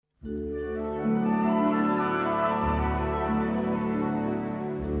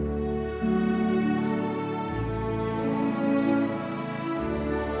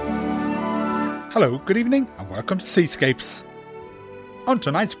Hello, good evening and welcome to Seascapes. On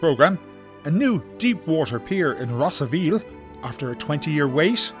tonight's programme, a new deep water pier in Rossaveel after a 20-year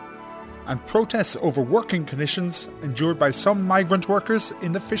wait, and protests over working conditions endured by some migrant workers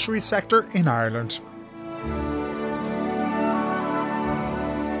in the fisheries sector in Ireland.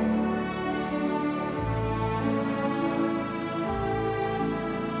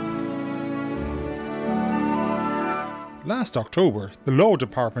 Last October, the Law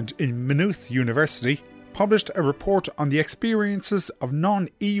Department in Maynooth University published a report on the experiences of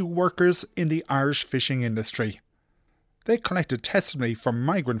non-EU workers in the Irish fishing industry. They collected testimony from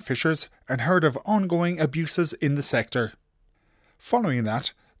migrant fishers and heard of ongoing abuses in the sector. Following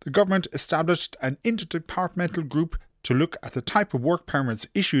that, the government established an interdepartmental group to look at the type of work permits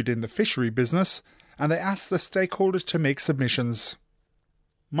issued in the fishery business, and they asked the stakeholders to make submissions.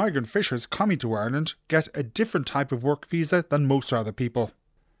 Migrant fishers coming to Ireland get a different type of work visa than most other people.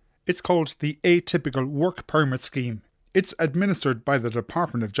 It's called the Atypical Work Permit Scheme. It's administered by the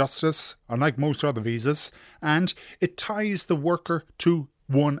Department of Justice, unlike most other visas, and it ties the worker to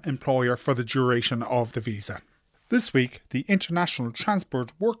one employer for the duration of the visa. This week, the International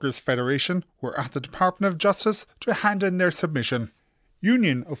Transport Workers Federation were at the Department of Justice to hand in their submission.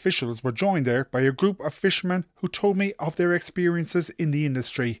 Union officials were joined there by a group of fishermen who told me of their experiences in the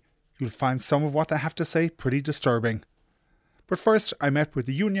industry. You'll find some of what they have to say pretty disturbing. But first, I met with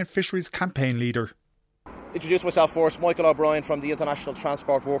the Union Fisheries campaign leader. Introduce myself first, Michael O'Brien from the International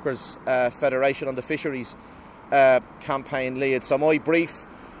Transport Workers Federation on the Fisheries campaign lead. So my brief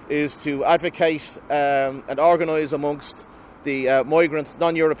is to advocate and organise amongst the migrant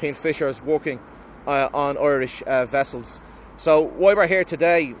non-European fishers working on Irish vessels. So why we're here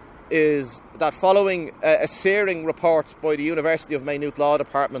today is that following a searing report by the University of Maynooth Law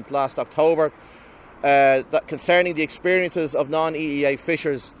Department last October that concerning the experiences of non-EEA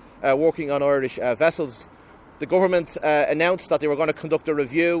fishers working on Irish vessels, the government announced that they were going to conduct a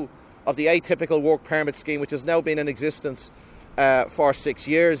review of the Atypical Work Permit Scheme, which has now been in existence for 6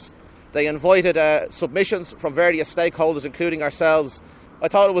 years. They invited submissions from various stakeholders, including ourselves. I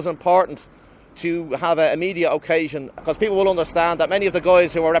thought it was important to have a media occasion, because people will understand that many of the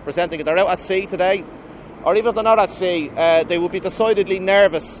guys who are representing it, they're out at sea today, or even if they're not at sea, they will be decidedly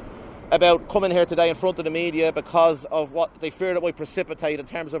nervous about coming here today in front of the media because of what they fear it might precipitate in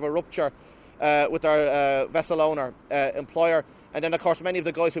terms of a rupture with our vessel owner, employer. And then, of course, many of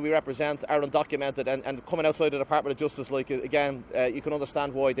the guys who we represent are undocumented and coming outside the Department of Justice, again, you can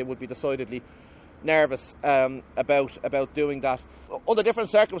understand why they would be decidedly nervous about doing that. Under different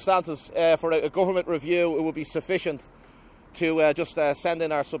circumstances, for a government review, it would be sufficient to just send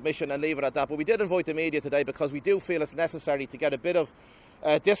in our submission and leave it at that. But we did invite the media today because we do feel it's necessary to get a bit of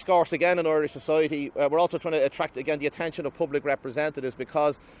discourse again in Irish society. We're also trying to attract again the attention of public representatives,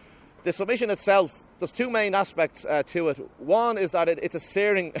 because the submission itself, there's two main aspects to it. One is that it's a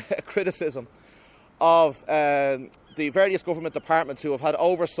searing criticism of the various government departments who have had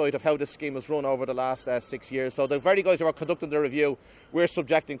oversight of how this scheme has run over the last 6 years. So the very guys who are conducting the review, we're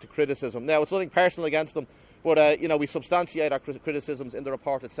subjecting to criticism. Now, it's nothing personal against them, but we substantiate our criticisms in the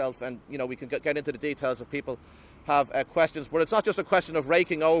report itself, and we can get into the details if people have questions. But it's not just a question of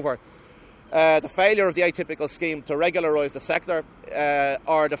raking over the failure of the atypical scheme to regularise the sector,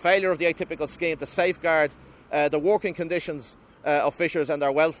 or the failure of the atypical scheme to safeguard the working conditions of fishers and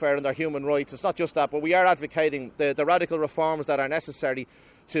their welfare and their human rights. It's not just that, but we are advocating the radical reforms that are necessary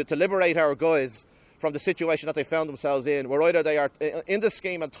to liberate our guys from the situation that they found themselves in, where either they are in the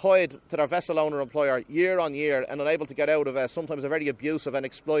scheme and tied to their vessel owner employer year on year and unable to get out of sometimes a very abusive and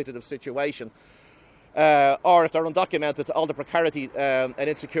exploitative situation, or if they're undocumented, all the precarity and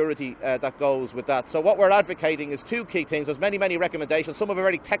insecurity that goes with that. So what we're advocating is two key things. There's many recommendations, some of a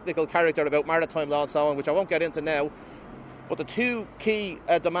very technical character about maritime law and so on, which I won't get into now. But the two key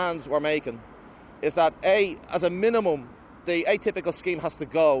demands we're making is that, A, as a minimum, the atypical scheme has to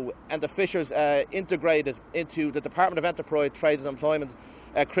go and the fishers integrated into the Department of Enterprise, Trades and Employment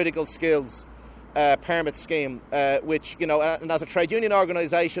critical skills permit scheme, which, and as a trade union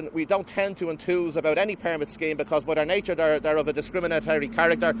organisation, we don't tend to enthuse about any permit scheme because by their nature they're of a discriminatory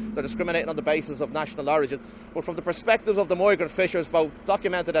character. They're discriminating on the basis of national origin. But from the perspectives of the migrant fishers, both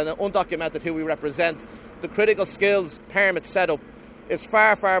documented and undocumented, who we represent, the critical skills permit setup is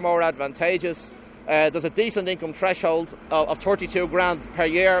far more advantageous. There's a decent income threshold of 32 grand per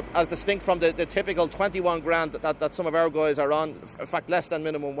year, as distinct from the typical 21 grand that some of our guys are on, in fact less than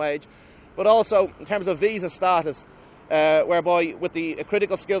minimum wage. But also in terms of visa status, whereby with the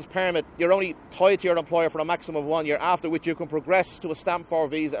critical skills permit you're only tied to your employer for a maximum of 1 year, after which you can progress to a stamp 4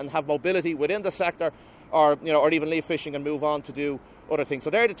 visa and have mobility within the sector or even leave fishing and move on to do other things. So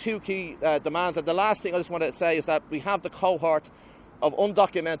they're the two key demands. And the last thing I just want to say is that we have the cohort of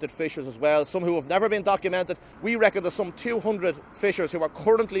undocumented fishers as well, some who have never been documented. We reckon there's some 200 fishers who are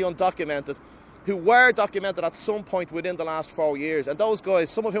currently undocumented, who were documented at some point within the last 4 years. And those guys,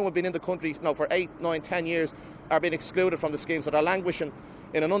 some of whom have been in the country for 8, 9, 10 years, are being excluded from the scheme. So they're languishing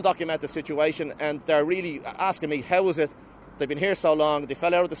in an undocumented situation, and they're really asking me, how is it they've been here so long, they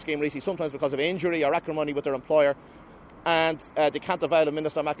fell out of the scheme recently, sometimes because of injury or acrimony with their employer, and they can't avail of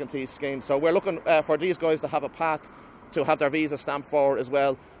Minister McEntee's scheme. So we're looking for these guys to have a path to have their visa stamped for as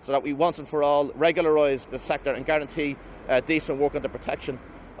well, so that we once and for all regularise the sector and guarantee decent work and the protection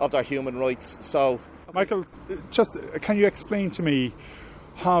of their human rights. So, Michael, just can you explain to me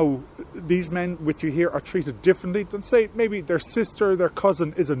how these men with you here are treated differently than, say, maybe their sister, their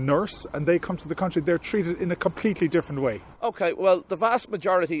cousin is a nurse and they come to the country, they're treated in a completely different way? OK, well, the vast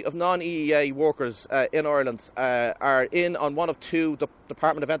majority of non-EEA workers in Ireland are in on one of two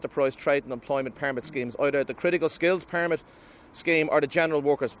Department of Enterprise, Trade and Employment permit schemes, either the Critical Skills Permit scheme or the General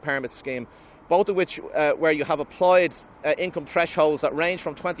Workers Permit scheme, both of which where you have applied income thresholds that range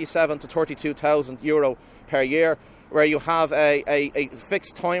from 27 to 32,000 euro per year, where you have a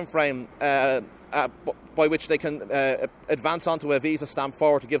fixed time frame by which they can advance onto a visa stamp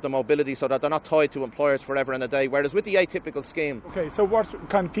forward to give them mobility, so that they're not tied to employers forever and a day. Whereas with the atypical scheme... OK, so what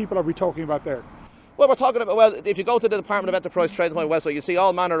kind of people are we talking about there? Well, we're talking about, well, if you go to the Department of Enterprise, Trade and Employment website, you see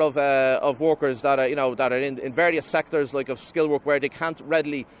all manner of workers that are, that are in various sectors, like of skilled work, where they can't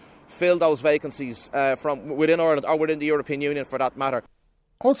readily fill those vacancies from within Ireland or within the European Union for that matter.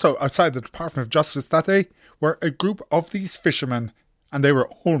 Also outside the Department of Justice that day were a group of these fishermen, and they were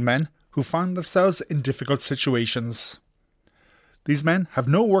old men who found themselves in difficult situations. These men have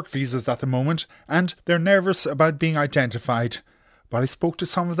no work visas at the moment, and they're nervous about being identified. But I spoke to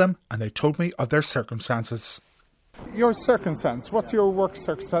some of them and they told me of their circumstances. Your circumstance, what's your work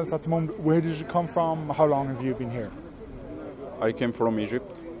circumstance at the moment? Where did you come from? How long have you been here? I came from Egypt.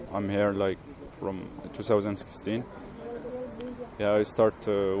 I'm here from 2016. Yeah, I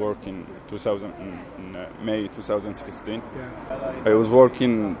started work in May 2016. Yeah. I was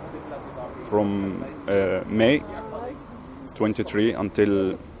working from May 23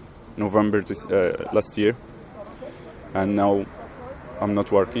 until November last year, and now I'm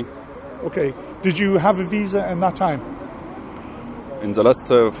not working. Okay. Did you have a visa in that time? In the last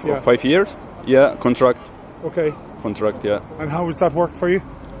 5 years? Yeah, contract. Okay. Contract, yeah. And how was that work for you?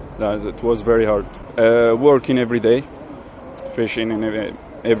 It was very hard. Working every day, fishing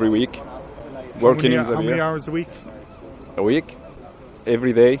every week. Working in the How many hours a week? A week,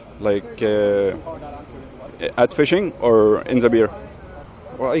 every day, at fishing or in the beer.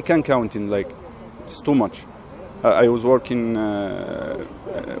 Well, I can't count it's too much. I was working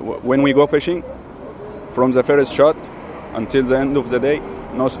when we go fishing, from the first shot until the end of the day,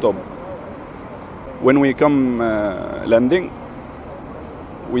 no stop. When we come landing,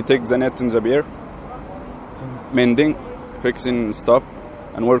 we take the net in the beer, mending, fixing stuff,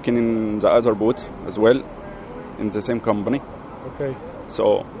 and working in the other boats as well, in the same company. Okay.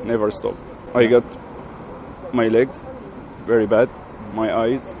 So never stop. I got my legs very bad, my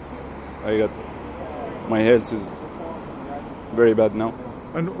eyes, my health is very bad now.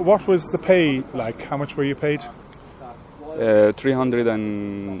 And what was the pay like? How much were you paid?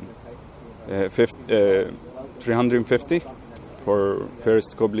 350 for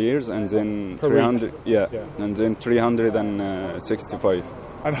first couple of years, and then per 300. week. Yeah, and then 365.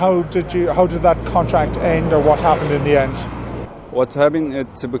 And how did that contract end, or what happened in the end? What happened?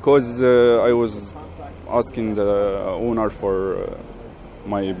 It's because I was asking the owner for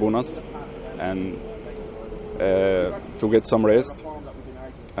my bonus and to get some rest,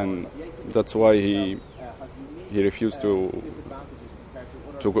 and that's why he refused to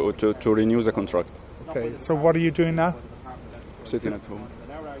renew the contract. Okay. So what are you doing now? Sitting at home.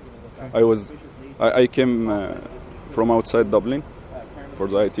 Okay. I came from outside Dublin for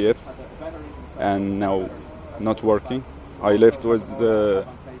the ITF, and now not working. I left with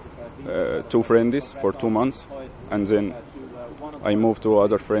 2 friends for 2 months, and then I moved to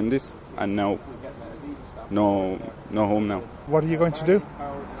other friends, and now no home now. What are you going to do?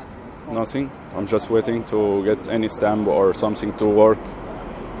 Nothing. I'm just waiting to get any stamp or something to work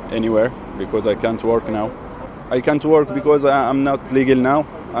anywhere, because I can't work now. I can't work because I'm not legal now.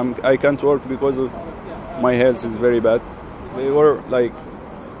 I can't work because my health is very bad. They were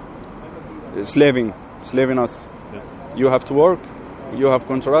slaving us. Yeah. You have to work. You have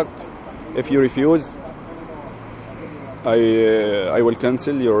contract. If you refuse, I will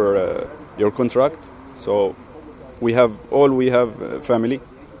cancel your contract. So we have family,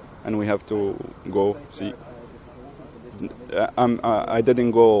 and we have to go see. I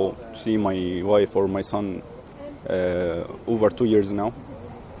didn't go see my wife or my son over 2 years now,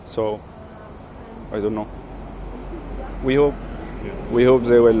 so I don't know. We hope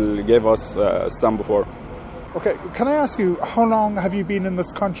they will give us a stamp before. Okay, can I ask you, how long have you been in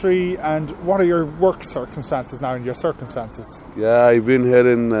this country and what are your work circumstances now and your circumstances? Yeah, I've been here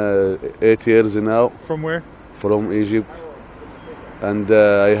in 8 years now. From where? From Egypt. And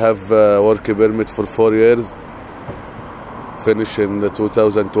I have work permit for 4 years. Finish in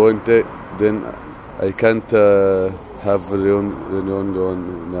 2020. Then I can't have renewal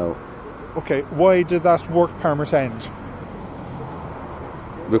going now. Okay, why did that work permit end?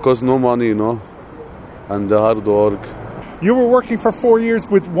 Because no money, and hard work. You were working for 4 years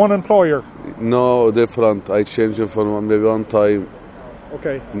with one employer? No, different. I changed it for maybe one time.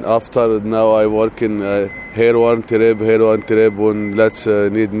 Okay. And after now I work in here one trip when let's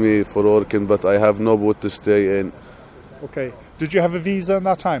need me for working, but I have no boat to stay in. Okay. Did you have a visa in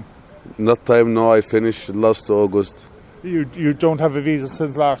that time? That time, no, I finished last August. You don't have a visa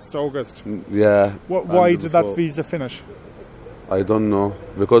since last August? Yeah. Why did that visa finish? I don't know,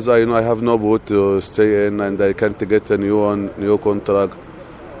 because I have no boat to stay in and I can't get a new contract.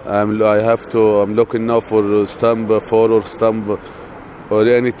 I'm looking now for stamp 4 or stamp or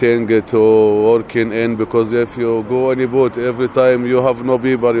anything to working in, because if you go any boat every time you have no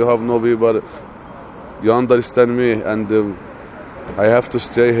paper. You understand me? And I have to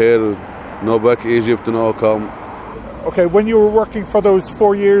stay here, no back Egypt, no come. Okay, when you were working for those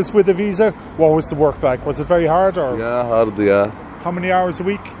 4 years with a visa, what was the work like? Was it very hard? Or? Yeah, hard, yeah. How many hours a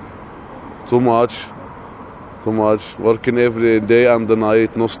week? Too much. Working every day and the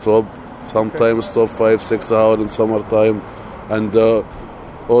night, no stop. Sometimes stop 5-6 hours in summertime. And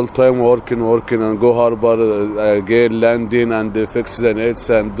all time working and go harbor, again landing and fix the nets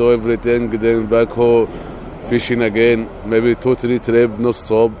and do everything. Then back home, fishing again, maybe 2-3 trips, no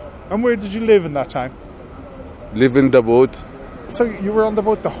stop. And where did you live in that time? Live in the boat. So you were on the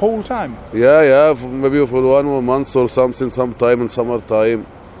boat the whole time? Yeah, maybe for 1 month or something, sometime in summertime.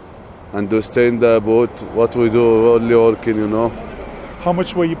 And to stay in the boat, what we do, only working, How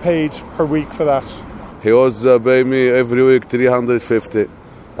much were you paid per week for that? He was pay me every week 350.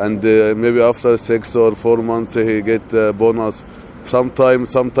 And maybe after 6 or 4 months, he get bonus. Sometime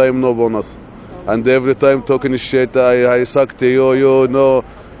no bonus. And every time talking shit, I suck to you,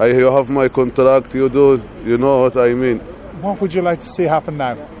 you have my contract, you do, you know what I mean. What would you like to see happen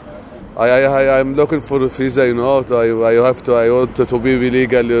now? I'm looking for a visa, I want to be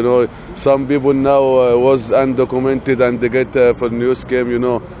legal, Some people now was undocumented and they get for new scheme,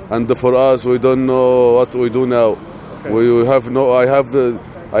 And for us, we don't know what we do now. Okay.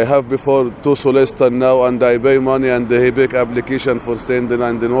 I have before 2 solicitors now, and I pay money and they make application for sending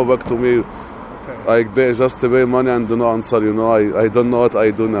and they know back to me. Okay. I just pay money and no answer, I don't know what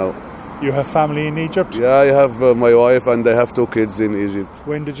I do now. You have family in Egypt? Yeah, I have my wife and I have 2 kids in Egypt.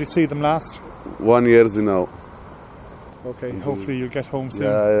 When did you see them last? 1 year now. Okay, hopefully you'll get home soon.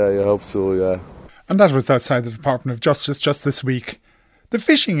 Yeah, I hope so, yeah. And that was outside the Department of Justice just this week. The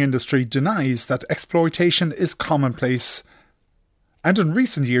fishing industry denies that exploitation is commonplace. And in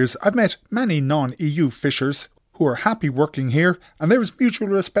recent years, I've met many non-EU fishers who are happy working here, and there is mutual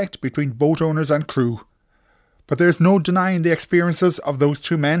respect between boat owners and crew. But there's no denying the experiences of those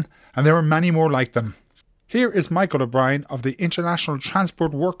 2 men, and there are many more like them. Here is Michael O'Brien of the International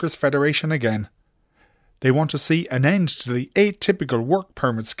Transport Workers Federation again. They want to see an end to the atypical work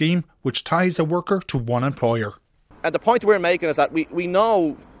permit scheme which ties a worker to one employer. And the point we're making is that we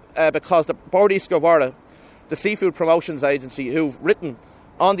know, because the Bord Iascaigh Mhara, the seafood promotions agency, who've written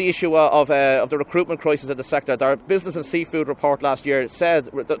on the issue of the recruitment crisis in the sector, their business and seafood report last year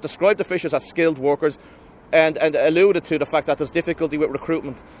described the fishers as skilled workers and alluded to the fact that there's difficulty with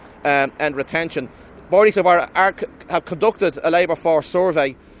recruitment and retention. Bord Iascaigh Mhara have conducted a labour force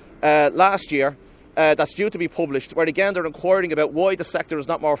survey last year that's due to be published, where again they're inquiring about why the sector is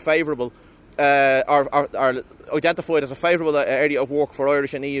not more favourable or identified as a favourable area of work for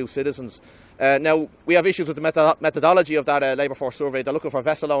Irish and EU citizens. Now, we have issues with the methodology of that labour force survey. They're looking for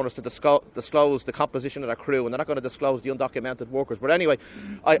vessel owners to disclose the composition of their crew, and they're not going to disclose the undocumented workers. But anyway,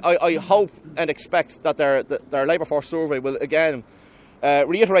 I hope and expect that their labour force survey will again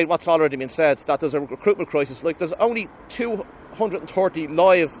reiterate what's already been said, that there's a recruitment crisis. Like, there's only 230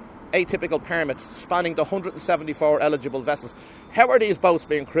 live atypical permits spanning the 174 eligible vessels. How are these boats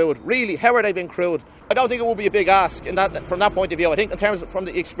being crewed? Really, how are they being crewed? I don't think it would be a big ask from that point of view. I think from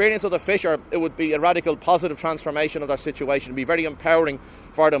the experience of the fisher, it would be a radical positive transformation of their situation. It would be very empowering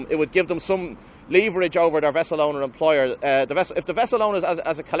for them. It would give them some leverage over their vessel owner employer. If the vessel owners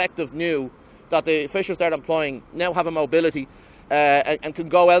as a collective knew that the fishers they're employing now have a mobility and can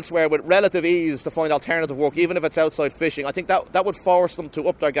go elsewhere with relative ease to find alternative work, even if it's outside fishing, I think that would force them to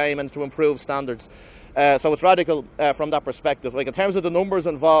up their game and to improve standards. So it's radical from that perspective. Like in terms of the numbers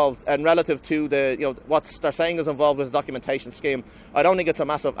involved and relative to the what they're saying is involved with the documentation scheme, I don't think it's a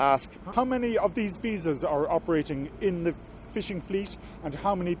massive ask. How many of these visas are operating in the fishing fleet, and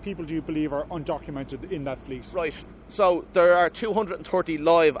how many people do you believe are undocumented in that fleet? Right, so there are 230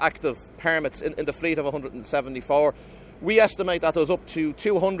 live active permits in the fleet of 174. We estimate that there's up to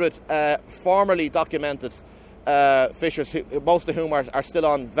 200 formerly documented fishers, most of whom are still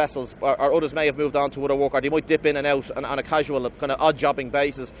on vessels, or others may have moved on to other work, or they might dip in and out on a casual kind of odd jobbing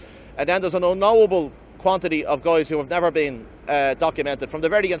basis. And then there's an unknowable quantity of guys who have never been documented. From the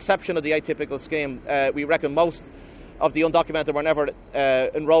very inception of the atypical scheme, we reckon most of the undocumented were never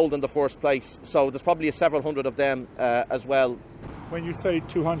enrolled in the first place, so there's probably several hundred of them as well. When you say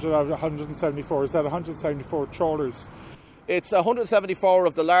 200 out of 174, is that 174 trawlers? It's 174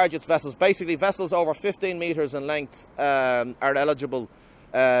 of the largest vessels. Basically, vessels over 15 metres in length are eligible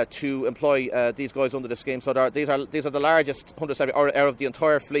to employ these guys under the scheme. So these are the largest 170 out of the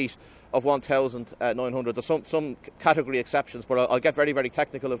entire fleet of 1,900. There's some category exceptions, but I'll get very, very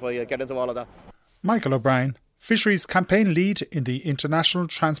technical if I get into all of that. Michael O'Brien, Fisheries Campaign Lead in the International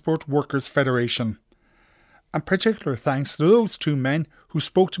Transport Workers Federation. And particular thanks to those two men who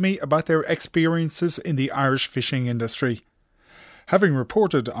spoke to me about their experiences in the Irish fishing industry. Having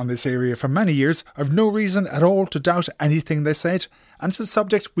reported on this area for many years, I've no reason at all to doubt anything they said, and it's a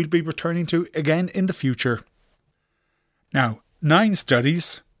subject we'll be returning to again in the future. Now, 9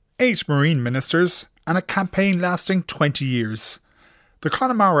 studies, 8 marine ministers, and a campaign lasting 20 years. The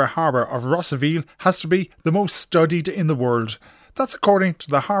Connemara harbour of Rossaveel has to be the most studied in the world. That's according to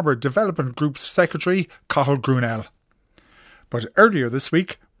the Harbour Development Group's Secretary, Cathal Grunell. But earlier this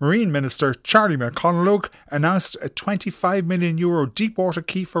week, Marine Minister Charlie McConalogue announced a €25 million deepwater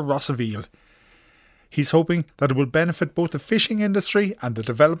quay for Rossaveel. He's hoping that it will benefit both the fishing industry and the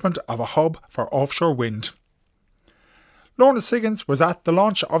development of a hub for offshore wind. Lorna Siggins was at the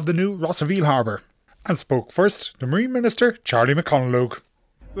launch of the new Rossaveel harbour and spoke first to Marine Minister Charlie McConalogue.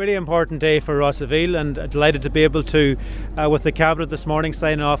 Really important day for Rossaveel, and delighted to be able to, with the Cabinet this morning,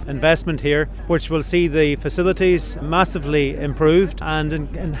 sign off investment here, which will see the facilities massively improved and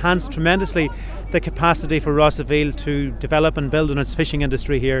enhance tremendously the capacity for Rossaveel to develop and build on its fishing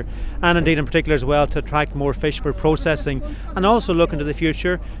industry here, and indeed in particular as well to attract more fish for processing, and also look into the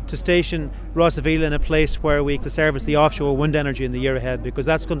future to station Rossaveel in a place where we can service the offshore wind energy in the year ahead, because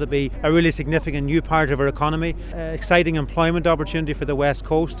that's going to be a really significant new part of our economy, exciting employment opportunity for the West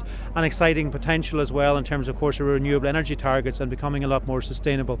Coast, and exciting potential as well in terms of course of renewable energy targets and becoming a lot more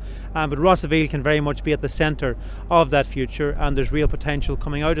sustainable. But Rossaveel can very much be at the centre of that future, and there's real potential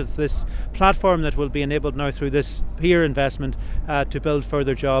coming out of this platform that will be enabled now through this peer investment to build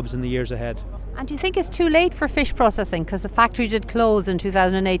further jobs in the years ahead. And do you think it's too late for fish processing because the factory did close in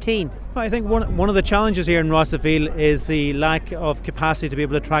 2018? Well, I think one of the challenges here in Rossaveel is the lack of capacity to be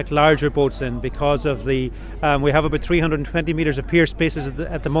able to attract larger boats in, because of the we have about 320 metres of pier spaces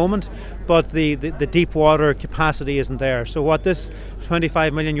at the moment, but the deep water capacity isn't there. So what this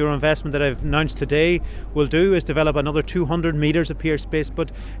 €25 million investment that I've announced today will do is develop another 200 metres of pier space,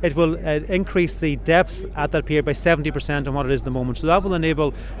 but it will increase the depth at that pier by 70% on what it is at the moment. So that will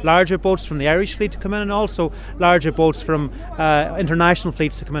enable larger boats from the Irish fleet to come in, and also larger boats from international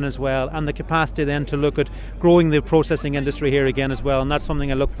fleets to come in as well, and the capacity then to look at growing the processing industry here again as well. And that's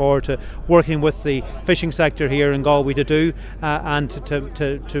something I look forward to working with the fishing sector here in Galway to do, and to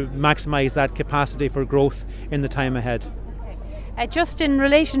maximise that capacity for growth in the time ahead. Just in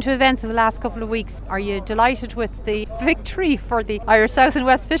relation to events of the last couple of weeks, are you delighted with the victory for the Irish South and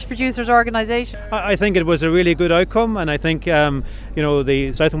West Fish Producers Organisation? I think it was a really good outcome, and I think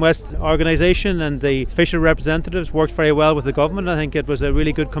the South and West Organisation and the fisher representatives worked very well with the government. I think it was a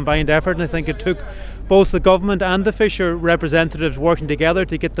really good combined effort, and I think it took both the government and the fisher representatives working together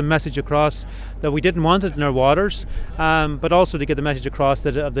to get the message across that we didn't want it in our waters, but also to get the message across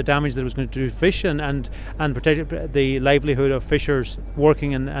that of the damage that it was going to do to fish and protect the livelihood of fishers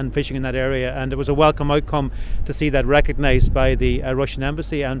working and fishing in that area. And it was a welcome outcome to see that recognised by the Russian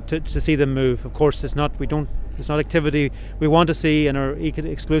embassy, and to see them move. Of course, it's not activity we want to see in our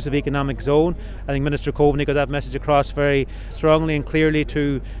exclusive economic zone. I think Minister Coveney got that message across very strongly and clearly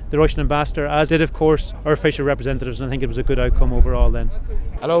to the Russian ambassador, as did of course our fisher representatives, and I think it was a good outcome overall then.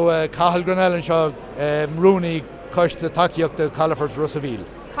 Hello, Cathal Grunell and Shaw, Rooney, Costa Takiok, the Califort Rossaveel.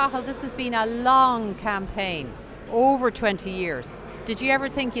 Cathal, this has been a long campaign, over 20 years. Did you ever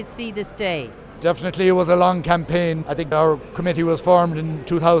think you'd see this day? Definitely it was a long campaign. I think our committee was formed in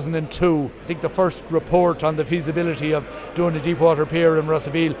 2002. I think the first report on the feasibility of doing a deepwater pier in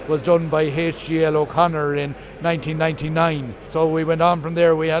Russellville was done by HGL O'Connor in 1999. So we went on from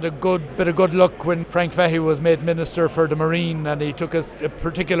there. We had a good bit of good luck when Frank Fahey was made Minister for the Marine, and he took a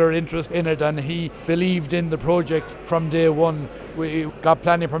particular interest in it, and he believed in the project from day one. We got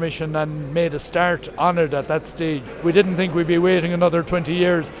planning permission and made a start on it at that stage. We didn't think we'd be waiting another 20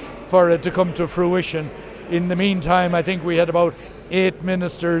 years for it to come to fruition. In the meantime, I think we had about 8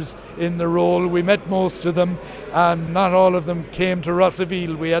 ministers in the role. We met most of them, and not all of them came to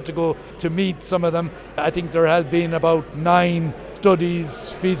Russellville. We had to go to meet some of them. I think there has been about 9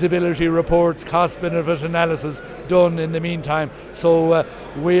 studies, feasibility reports, cost-benefit analysis done in the meantime. So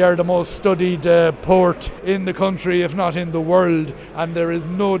we are the most studied port in the country, if not in the world, and there is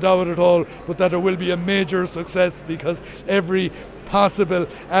no doubt at all but that it will be a major success, because every possible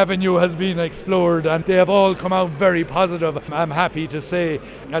avenue has been explored and they have all come out very positive, I'm happy to say.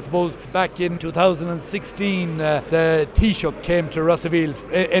 I suppose back in 2016 the Taoiseach came to Russellville,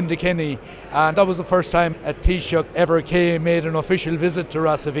 Enda Kenny, and that was the first time a Taoiseach ever made an official visit to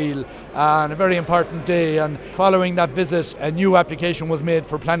Russellville, and a very important day. And following that visit, a new application was made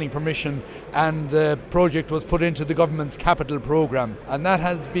for planning permission, and the project was put into the government's capital programme, and that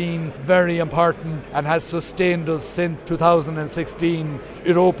has been very important and has sustained us since 2016.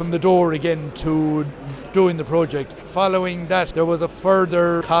 It opened the door again to doing the project. Following that, there was a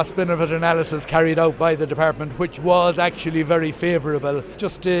further cost-benefit analysis carried out by the department, which was actually very favourable.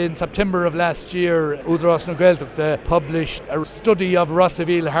 Just in September of last year, Údarás na Gaeltachta published a study of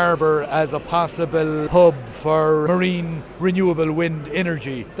Russellville Harbour as a possible hub for marine renewable wind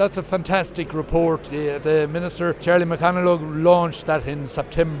energy. That's a fantastic report. The Minister, Charlie McConalogue, launched that in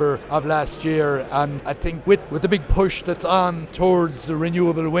September of last year, and I think with the big push that's on towards the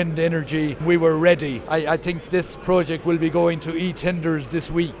renewable wind energy, we were ready. I think this project will be going to e-tenders this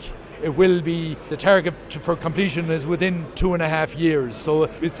week. It will be, the target for completion is within 2.5 years, so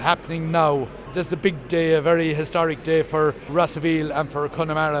it's happening now. This is a big day, a very historic day for Russellville and for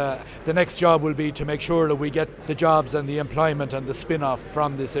Connemara. The next job will be to make sure that we get the jobs and the employment and the spin-off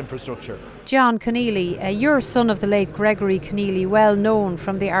from this infrastructure. John Keneally, you're son of the late Gregory Keneally, well known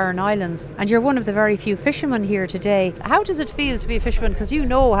from the Aran Islands, and you're one of the very few fishermen here today. How does it feel to be a fisherman? Because you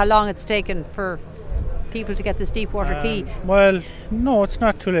know how long it's taken for people to get this deepwater quay. Well, no, it's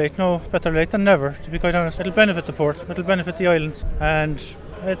not too late. No, better late than never, to be quite honest. It'll benefit the port, it'll benefit the islands, and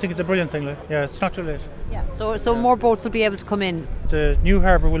I think it's a brilliant thing. Yeah, it's not too late. Yeah, so more boats will be able to come in. The new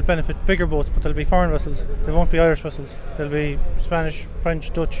harbour will benefit bigger boats, but they'll be foreign vessels. They won't be Irish vessels. They'll be Spanish,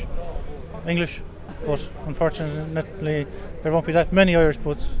 French, Dutch, English, but unfortunately there won't be that many Irish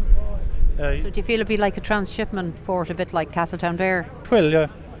boats. So do you feel it'll be like a transshipment port, a bit like Castletownbere? It will, yeah.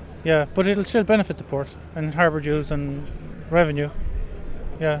 Yeah, but it'll still benefit the port and harbour dues and revenue.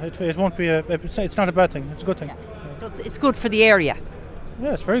 Yeah, it won't be it's not a bad thing. It's a good thing. Yeah. So it's good for the area.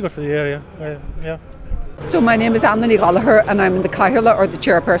 Yeah, it's very good for the area. Yeah. So my name is Anna Gallagher, and I'm the Caithfeile, or the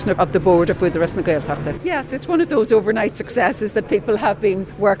chairperson of the board of Údarás na Gaeltachta. Yes, it's one of those overnight successes that people have been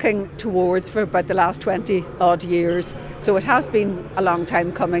working towards for about the last 20 odd years. So it has been a long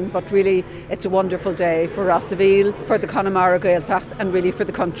time coming, but really it's a wonderful day for Russellville, for the Connemara Gaeltacht, and really for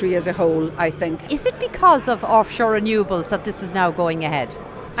the country as a whole, I think. Is it because of offshore renewables that this is now going ahead?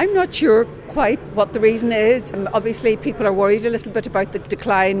 I'm not sure quite what the reason is. Obviously people are worried a little bit about the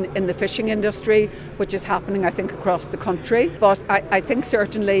decline in the fishing industry, which is happening I think across the country, but I think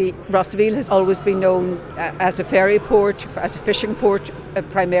certainly Russellville has always been known as a ferry port, as a fishing port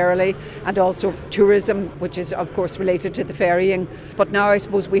primarily, and also tourism, which is of course related to the ferrying. But now I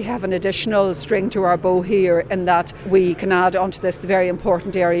suppose we have an additional string to our bow here, in that we can add onto this the very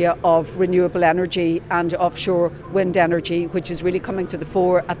important area of renewable energy and offshore wind energy, which is really coming to the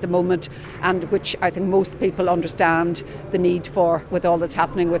fore at the moment, and which I think most people understand the need for, with all that's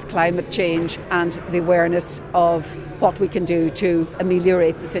happening with climate change and the awareness of what we can do to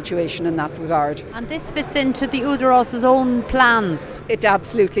ameliorate the situation in that regard. And this fits into the Údarás's own plans? It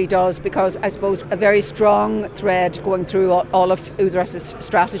absolutely does, because I suppose a very strong thread going through all of Údarás's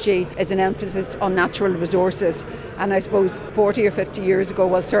strategy is an emphasis on natural resources. And I suppose 40 or 50 years ago,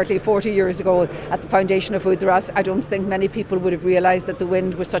 well certainly 40 years ago at the foundation of Údarás, I don't think many people would have realised that the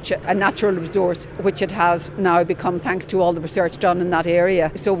wind was such a natural resource, which it has now become thanks to all the research done in that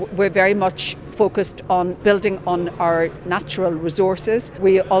area. So we're very much focused on building on our natural resources.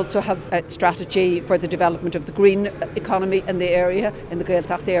 We also have a strategy for the development of the green economy in the area, in the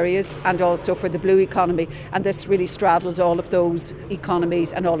Gaeltacht areas, and also for the blue economy. And this really straddles all of those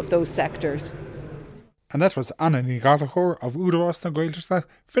economies and all of those sectors. And that was Anna Ní Gallagher of Údarás na Gaeltachta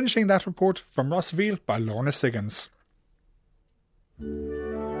finishing that report from Rossaveel by Lorna Siggins.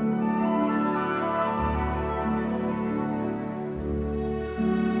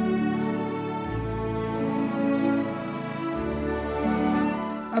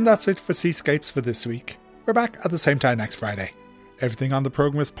 And that's it for Seascapes for this week. We're back at the same time next Friday. Everything on the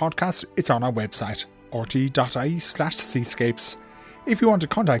programme is podcast. It's on our website, rte.ie/seascapes. If you want to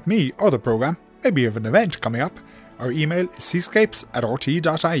contact me or the programme, maybe you have an event coming up, our email is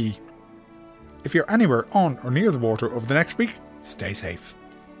seascapes@rte.ie. If you're anywhere on or near the water over the next week, stay safe.